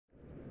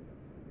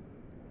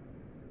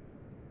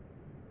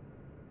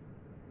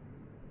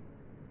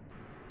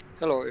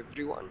Hello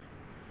everyone.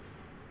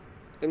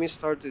 Let me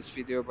start this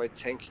video by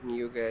thanking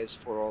you guys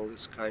for all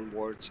these kind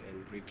words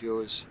and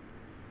reviews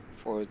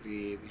for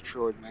the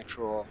Detroit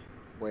Metro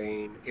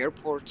Wayne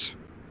Airport.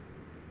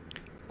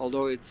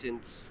 Although it's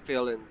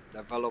still in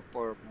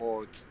developer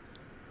mode,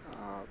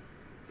 uh,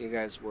 you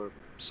guys were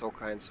so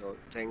kind, so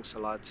thanks a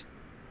lot.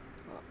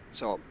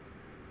 So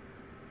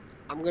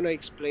I'm gonna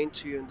explain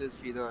to you in this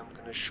video. I'm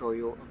gonna show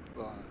you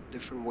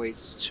different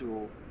ways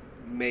to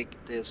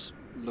make this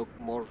look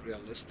more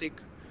realistic.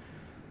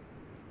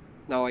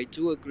 Now I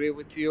do agree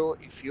with you,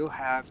 if you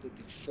have the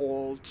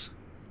default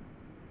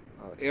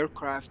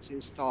aircrafts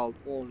installed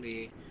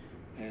only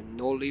and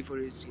no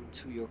liveries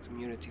into your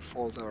community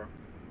folder,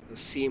 the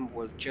sim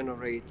will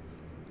generate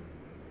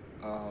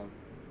uh,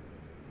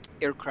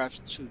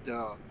 aircraft to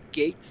the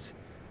gates,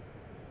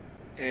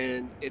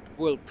 and it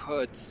will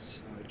put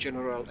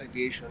general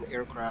aviation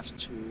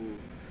aircraft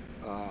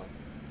uh,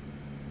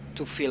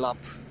 to fill up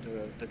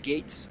the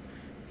gates.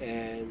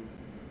 And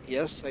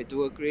yes, I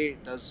do agree,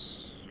 it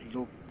does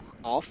look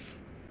off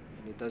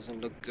and it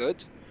doesn't look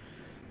good.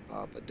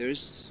 But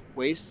there's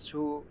ways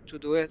to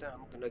do it, and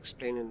I'm gonna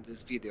explain in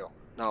this video.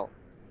 Now,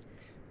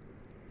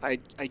 I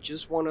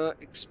just wanna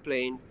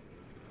explain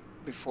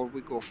before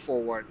we go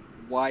forward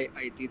why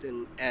I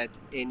didn't add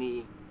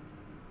any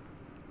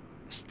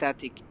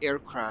static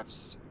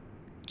aircrafts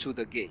to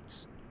the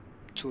gates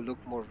to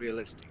look more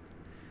realistic.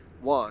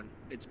 One,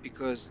 it's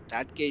because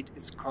that gate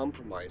is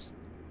compromised.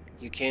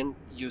 You can't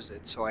use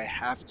it, so I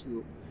have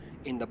to,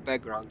 in the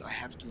background, I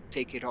have to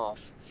take it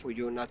off for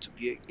you not to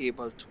be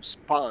able to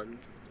spawn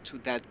to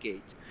that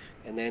gate,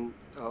 and then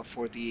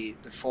for the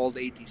default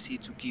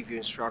ATC to give you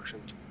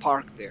instruction to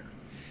park there,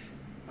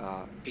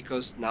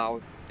 because now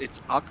it's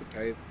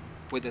occupied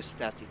with a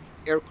static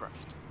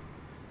aircraft.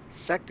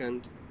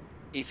 Second,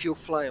 if you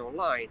fly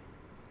online,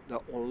 the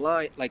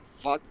online like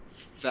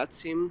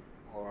VATSIM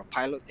or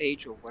Pilot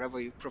Edge or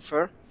whatever you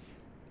prefer,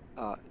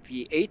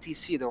 the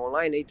ATC, the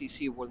online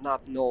ATC, will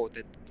not know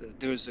that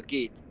there's a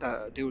gate,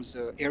 there's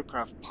an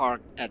aircraft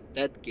parked at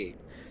that gate.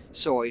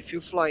 So if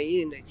you fly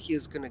in and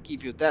he's gonna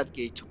give you that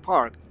gate to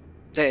park,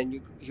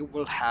 then you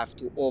will have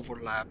to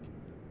overlap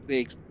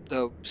the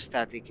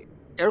static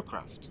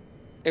aircraft.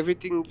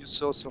 Everything you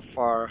saw so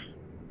far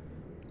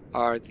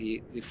are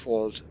the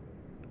default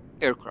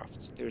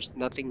aircraft. There's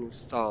nothing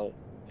installed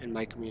in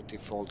my community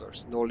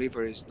folders, no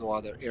liveries, no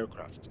other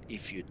aircraft.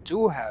 If you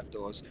do have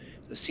those,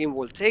 the sim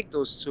will take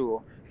those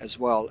two as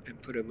well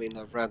and put them in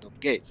a random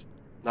gate.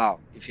 Now,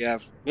 if you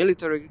have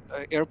military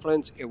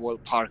airplanes, it will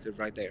park it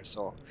right there,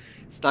 so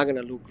it's not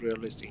gonna look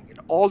realistic. It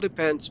all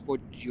depends what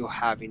you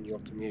have in your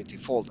community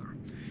folder.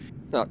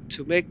 Now,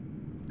 to make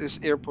this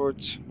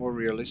airport more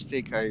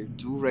realistic, I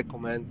do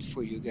recommend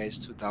for you guys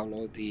to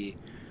download the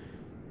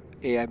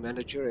AI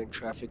Manager and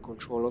Traffic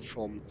Controller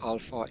from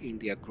Alpha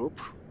India Group.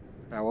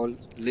 I will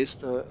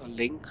list a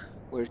link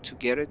where to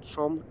get it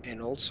from, and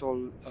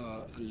also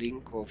a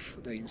link of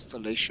the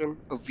installation,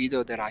 a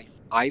video that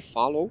I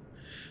follow.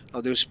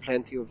 There's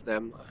plenty of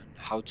them on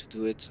how to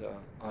do it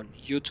on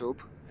YouTube,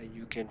 and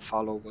you can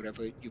follow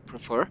whatever you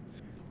prefer.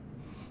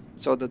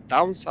 So the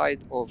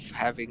downside of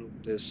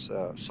having this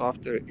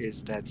software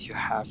is that you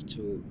have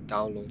to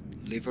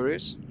download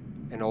liveries,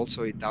 and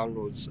also it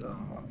downloads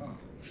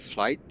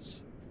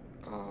flight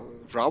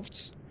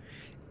routes,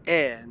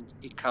 and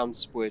it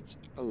comes with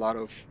a lot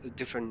of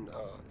different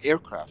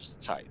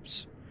aircraft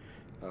types,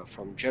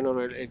 from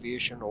general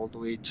aviation all the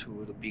way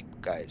to the big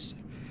guys,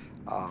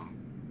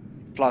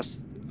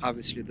 plus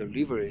obviously the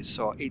liveries.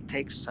 So it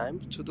takes time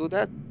to do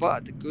that,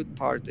 but the good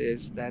part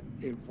is that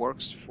it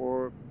works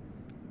for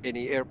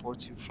any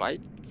airports you fly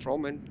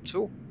from and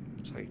to.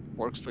 So it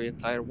works for the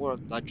entire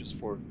world, not just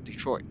for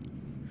Detroit.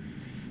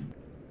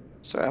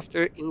 So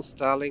after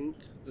installing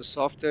the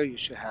software, you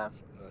should have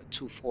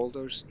two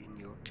folders in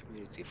your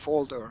community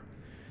folder,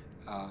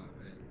 and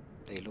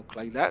they look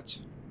like that.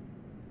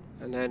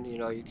 And then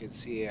you can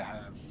see I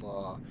have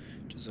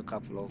just a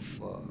couple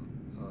of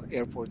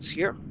airports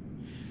here.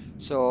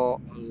 So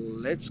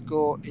let's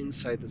go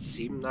inside the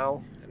sim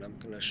now, and I'm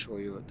gonna show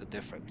you the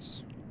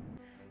difference.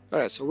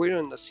 Alright, so we're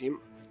in the sim.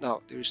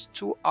 Now there's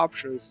two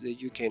options that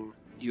you can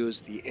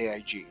use the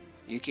AIG.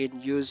 You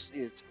can use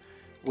it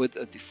with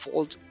a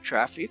default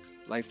traffic,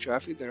 live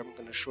traffic, that I'm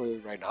gonna show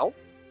you right now.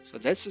 So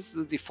this is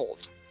the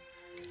default.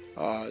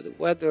 The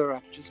weather,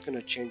 I'm just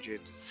gonna change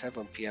it to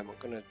 7 p.m. I'm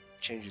gonna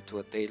change it to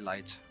a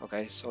daylight.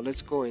 Okay, so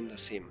let's go in the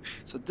sim.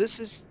 So this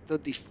is the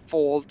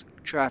default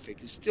traffic.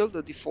 It's still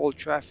the default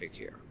traffic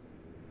here.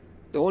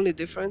 The only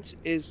difference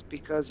is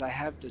because I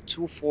have the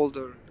two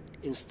folder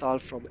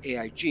installed from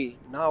AIG,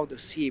 now the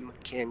sim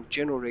can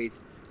generate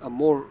a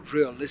more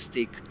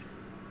realistic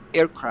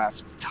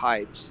aircraft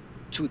types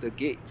to the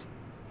gate,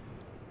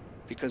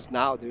 because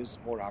now there's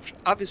more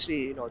options.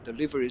 Obviously, the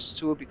liveries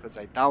too, because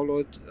I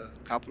download a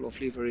couple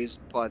of liveries,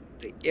 but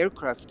the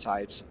aircraft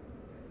types,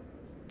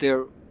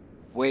 they're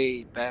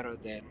way better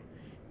than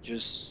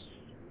just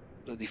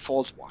the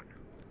default one.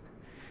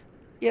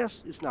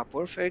 Yes, it's not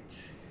perfect.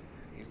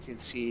 You can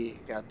see you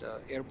got the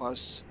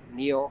Airbus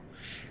Neo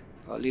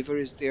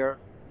liveries there,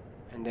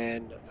 and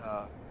then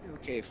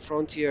okay,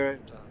 Frontier,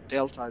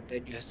 Delta, and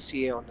then you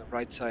see on the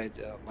right side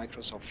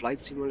Microsoft Flight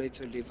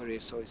Simulator livery.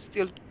 So it's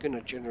still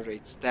gonna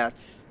generate that,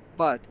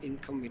 but in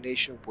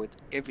combination with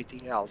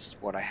everything else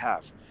what I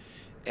have.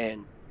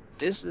 And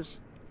this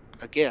is,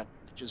 again,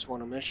 I just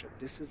want to mention,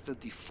 this is the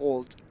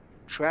default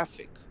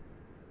traffic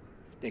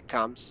that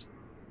comes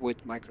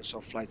with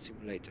Microsoft Flight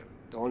Simulator.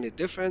 The only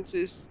difference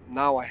is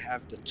now I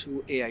have the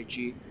two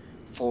AIG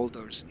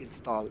folders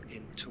installed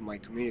into my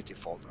community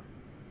folder.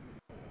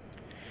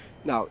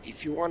 Now,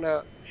 if you want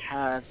to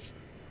have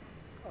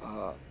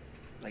uh,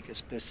 like a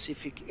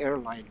specific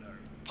airliner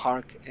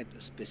park at the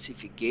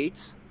specific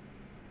gates,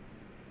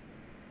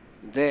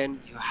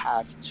 then you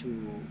have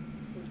to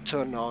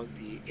turn on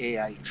the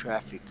AI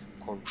traffic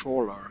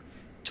controller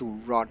to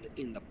run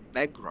in the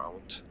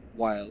background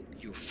while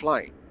you're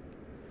flying.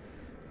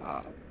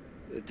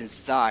 The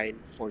design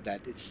for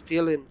that, it's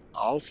still in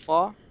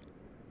alpha,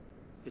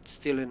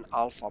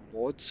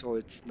 mode, so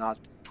it's not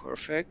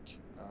perfect.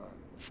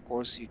 Of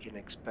course, you can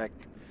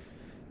expect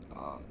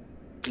uh,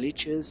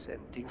 glitches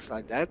and things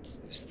like that.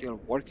 We're still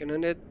working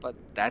on it, but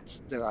that's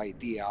the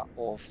idea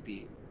of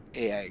the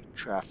AI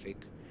traffic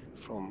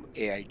from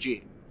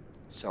AIG.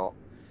 So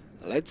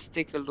let's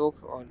take a look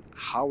on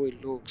how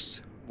it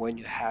looks when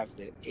you have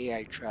the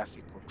AI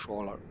traffic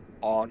controller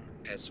on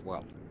as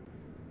well.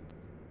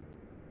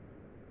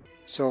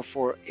 So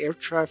for air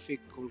traffic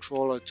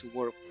controller to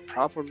work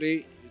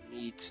properly, you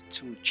need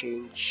to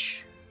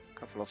change a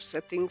couple of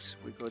settings.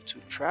 We go to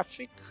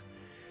traffic.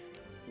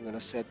 I'm gonna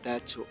set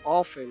that to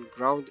off, and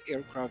ground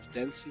aircraft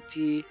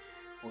density,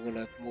 we're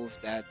gonna move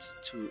that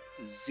to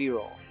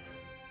 0.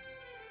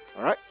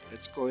 All right,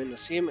 let's go in the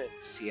sim and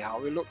see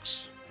how it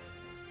looks.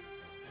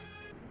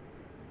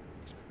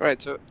 All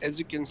right, so as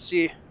you can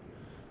see,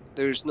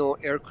 there's no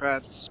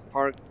aircrafts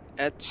parked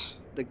at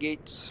the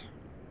gate.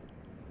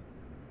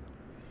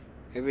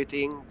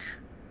 Everything,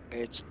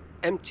 it's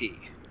empty.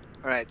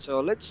 All right, so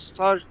let's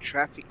start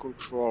traffic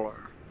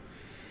controller.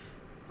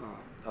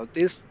 Now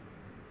this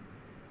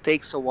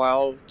takes a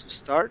while to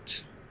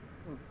start,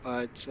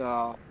 but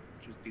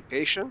just be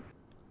patient.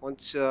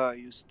 Once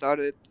you start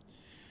it,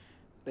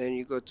 then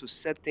you go to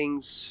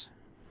settings.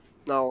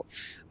 Now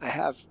I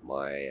have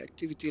my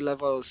activity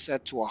level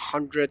set to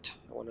 100.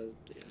 I want to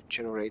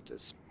generate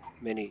as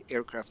many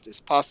aircraft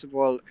as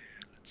possible.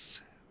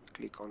 Let's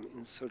click on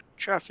insert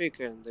traffic,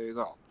 and there you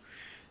go.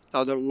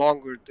 Now the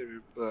longer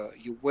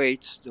you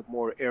wait, the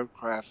more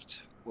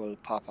aircraft will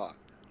pop out.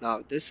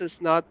 Now this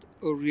is not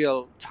a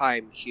real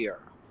time here.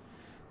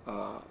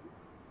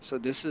 So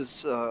this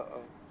is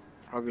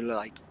probably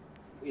like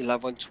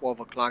 11, 12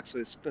 o'clock. So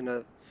it's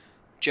gonna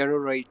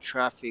generate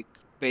traffic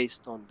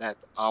based on that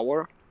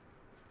hour.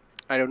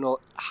 I don't know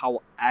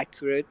how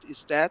accurate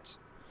is that,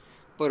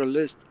 but at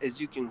least as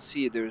you can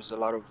see, there's a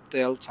lot of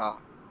Delta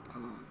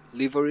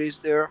liveries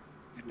there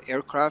and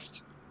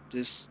aircraft.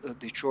 This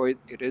Detroit,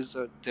 it is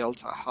a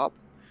Delta hub,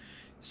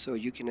 so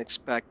you can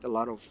expect a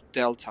lot of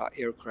Delta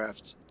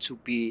aircraft to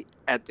be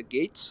at the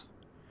gates.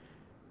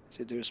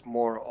 So there's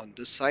more on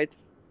this side.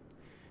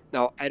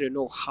 Now I don't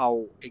know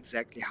how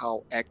exactly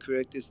how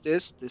accurate is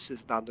this. This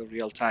is not the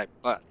real time,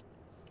 but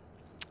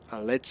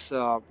let's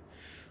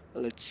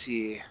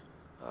see.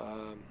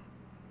 Um,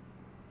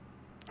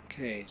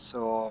 okay,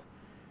 so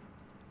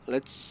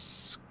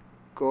let's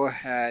go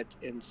ahead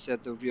and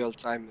set the real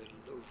time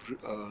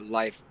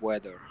live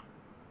weather.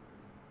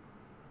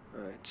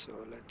 All right, so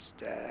let's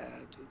do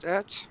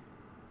that,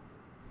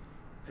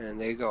 and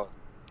there you go.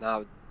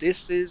 Now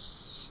this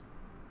is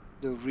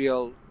the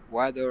real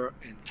weather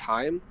and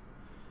time.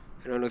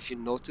 I don't know if you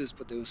noticed,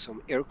 but there were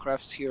some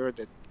aircrafts here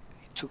that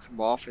took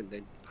them off and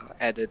then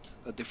added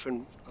a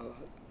different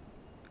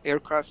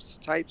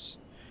aircraft types.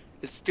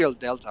 It's still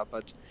Delta,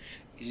 but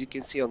as you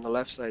can see on the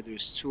left side,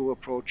 there's two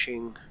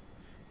approaching.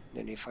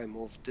 Then if I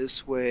move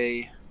this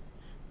way,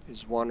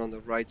 there's one on the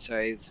right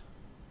side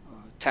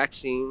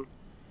taxiing.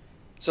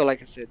 So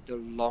like I said, the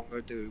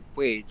longer the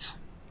wait,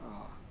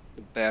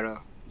 the better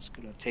it's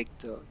gonna take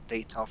the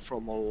data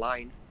from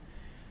online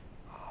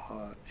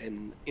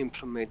and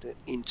implement it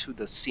into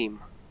the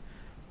sim.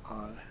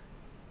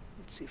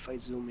 Let's see if I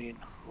zoom in.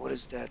 What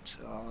is that?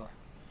 I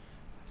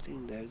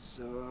think there's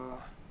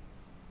an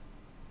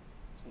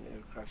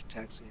aircraft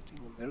taxi. I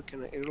think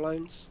American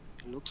Airlines.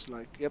 It looks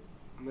like, yep,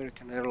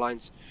 American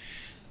Airlines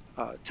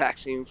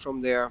taxiing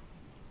from there.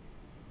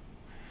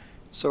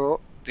 So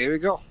there you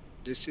go.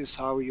 This is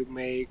how you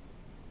make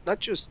not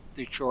just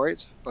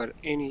Detroit, but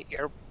any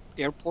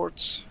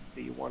airports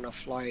that you want to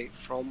fly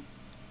from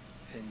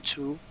and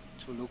to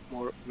look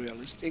more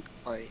realistic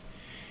by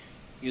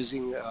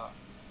using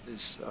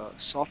this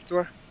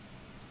software.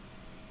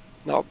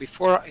 Now,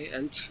 before I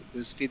end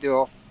this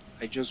video,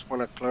 I just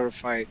want to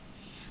clarify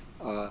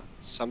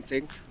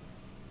something.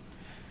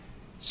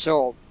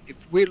 So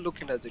if we're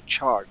looking at the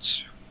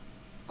charts,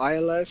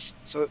 ILS,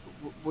 so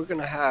we're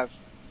gonna have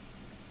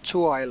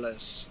two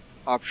ILS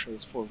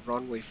options for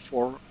runway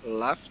 4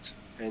 left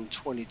and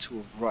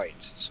 22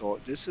 right. So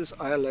this is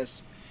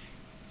ILS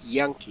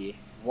Yankee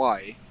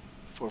Y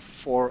for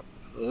 4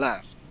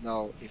 left.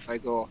 Now if I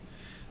go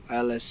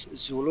ILS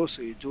Zulu,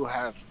 so you do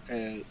have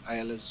a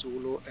ILS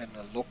Zulu and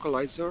a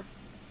localizer,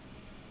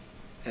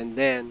 and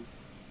then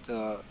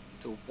the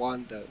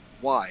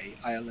Y,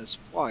 ILS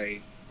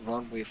Y,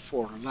 runway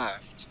 4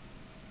 left.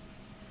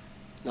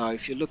 Now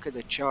if you look at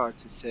the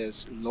chart, it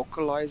says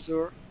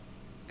localizer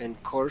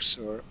and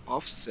cursor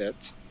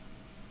offset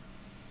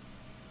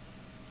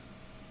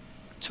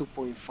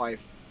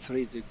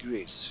 2.53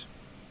 degrees.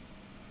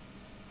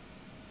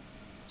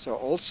 So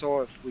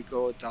also if we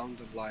go down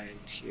the line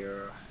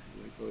here,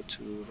 we go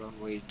to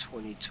runway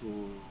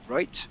 22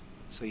 right,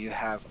 so you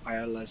have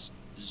ILS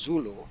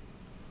Zulu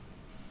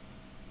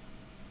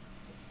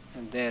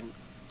and then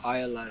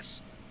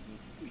ILS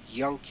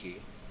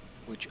Yankee,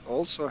 which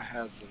also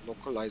has a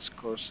localized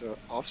cursor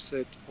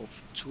offset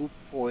of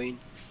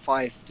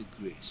 2.5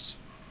 degrees.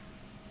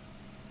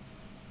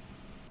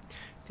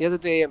 The other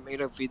day I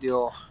made a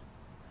video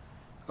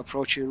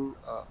approaching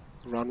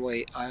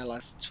runway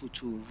ILS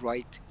 22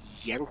 right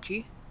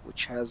Yankee,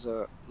 which has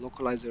a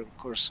localizer and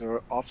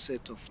cursor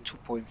offset of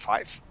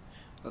 2.5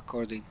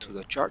 according to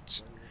the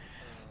charts.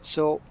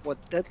 So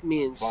what that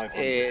means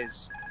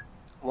is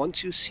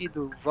once you see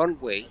the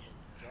runway,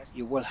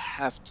 you will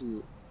have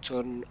to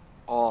turn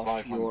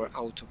off your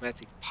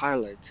automatic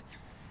pilot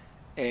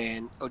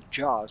and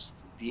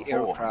adjust the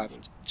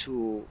aircraft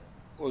to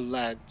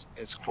land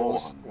as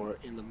close or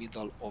in the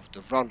middle of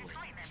the runway.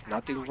 It's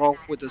nothing wrong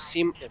with the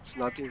sim, it's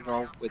nothing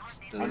wrong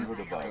with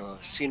the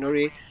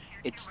scenery,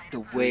 it's the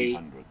way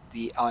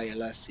the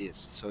ILS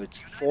is. So it's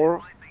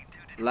 4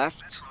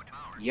 left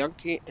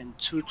Yankee and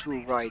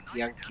 22 right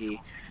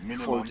Yankee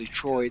for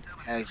Detroit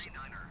has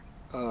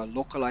a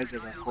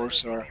localizer and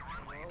cursor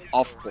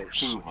off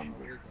course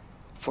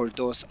for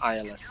those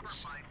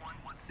ILSs.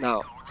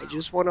 Now, I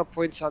just want to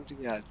point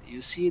something out.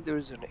 You see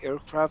there's an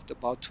aircraft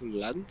about to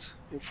land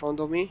in front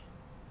of me.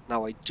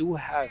 Now, I do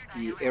have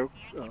the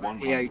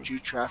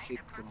AIG traffic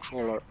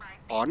controller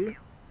on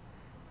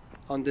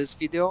this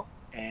video,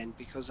 and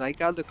because I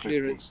got the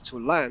clearance to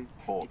land,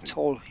 I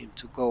told him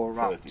to go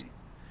around,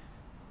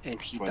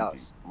 and he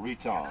does.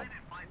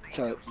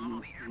 So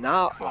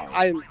now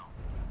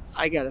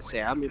I gotta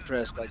say, I'm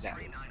impressed by that.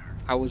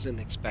 I wasn't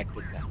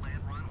expecting that.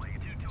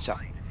 So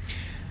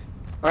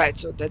alright,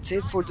 so that's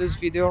it for this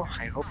video.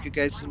 I hope you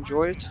guys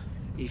enjoyed.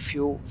 If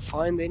you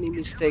find any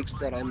mistakes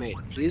that I made,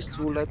 please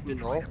do let me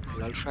know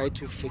and I'll try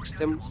to fix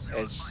them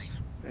as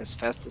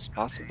fast as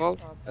possible.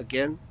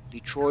 Again,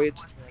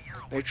 Detroit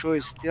Metro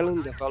is still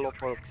in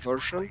developer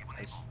version,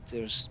 as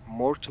there's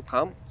more to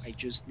come. I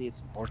just need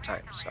more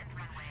time. So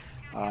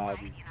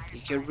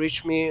you can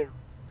reach me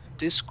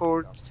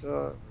Discord.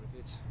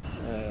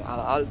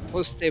 I'll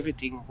post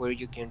everything where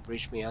you can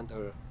reach me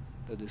under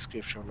the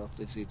description of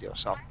the video.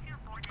 So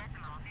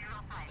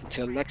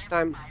until next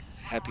time,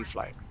 happy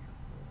flying.